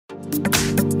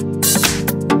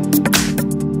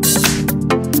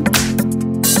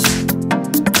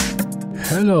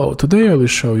Hello, today I will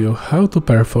show you how to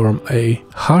perform a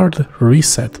hard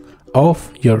reset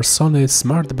of your Sony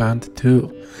SmartBand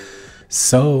 2.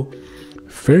 So,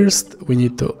 first we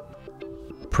need to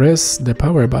press the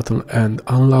power button and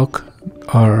unlock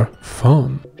our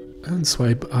phone and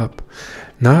swipe up.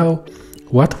 Now,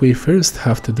 what we first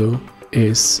have to do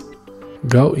is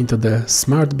go into the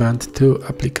SmartBand 2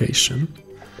 application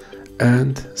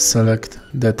and select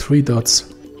the three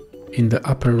dots in the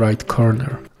upper right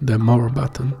corner, the More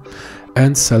button,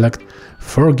 and select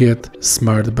Forget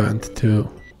SmartBand 2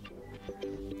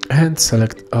 and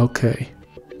select OK.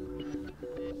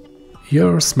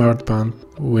 Your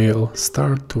SmartBand will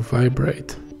start to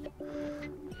vibrate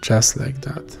just like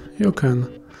that. You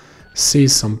can see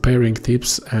some pairing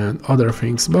tips and other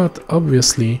things, but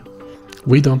obviously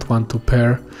we don't want to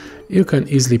pair. You can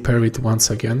easily pair it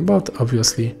once again, but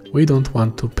obviously we don't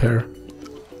want to pair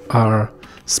our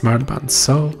SmartBand.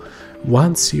 So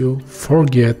once you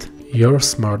forget your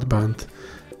SmartBand,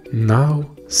 now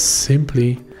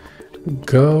simply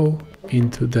go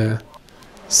into the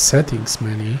settings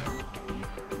menu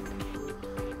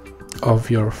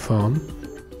of your phone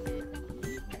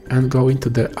and go into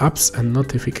the apps and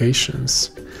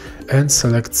notifications and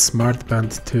select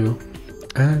SmartBand 2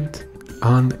 and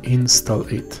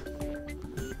uninstall it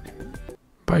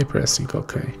by pressing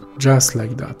OK, just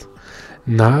like that.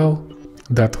 Now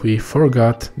that we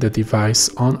forgot the device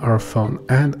on our phone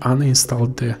and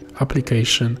uninstalled the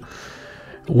application,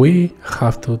 we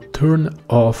have to turn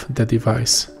off the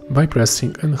device by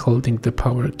pressing and holding the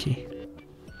power key.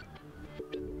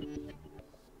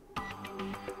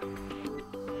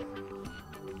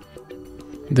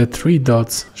 The three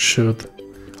dots should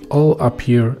all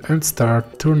appear and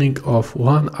start turning off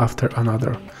one after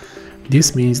another.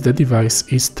 This means the device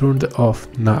is turned off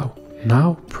now.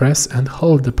 Now press and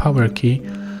hold the power key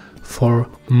for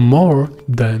more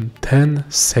than 10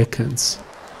 seconds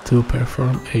to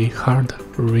perform a hard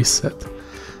reset.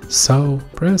 So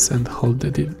press and hold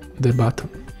the button.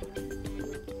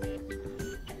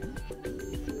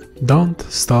 Don't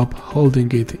stop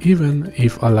holding it even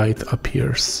if a light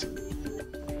appears.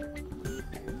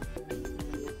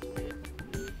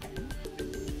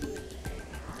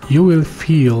 You will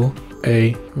feel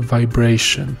a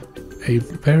vibration, a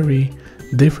very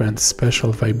different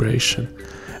special vibration,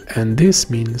 and this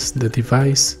means the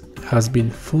device has been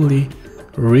fully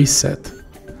reset.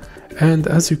 And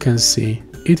as you can see,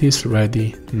 it is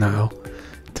ready now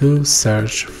to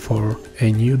search for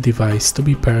a new device to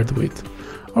be paired with,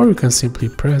 or you can simply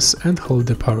press and hold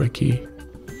the power key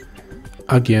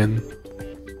again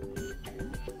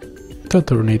to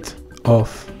turn it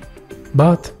off.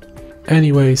 But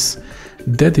anyways,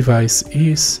 the device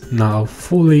is now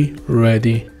fully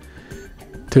ready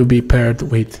to be paired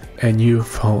with a new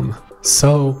phone.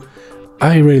 So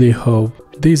I really hope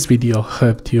this video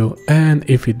helped you, and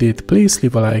if it did, please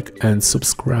leave a like and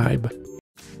subscribe.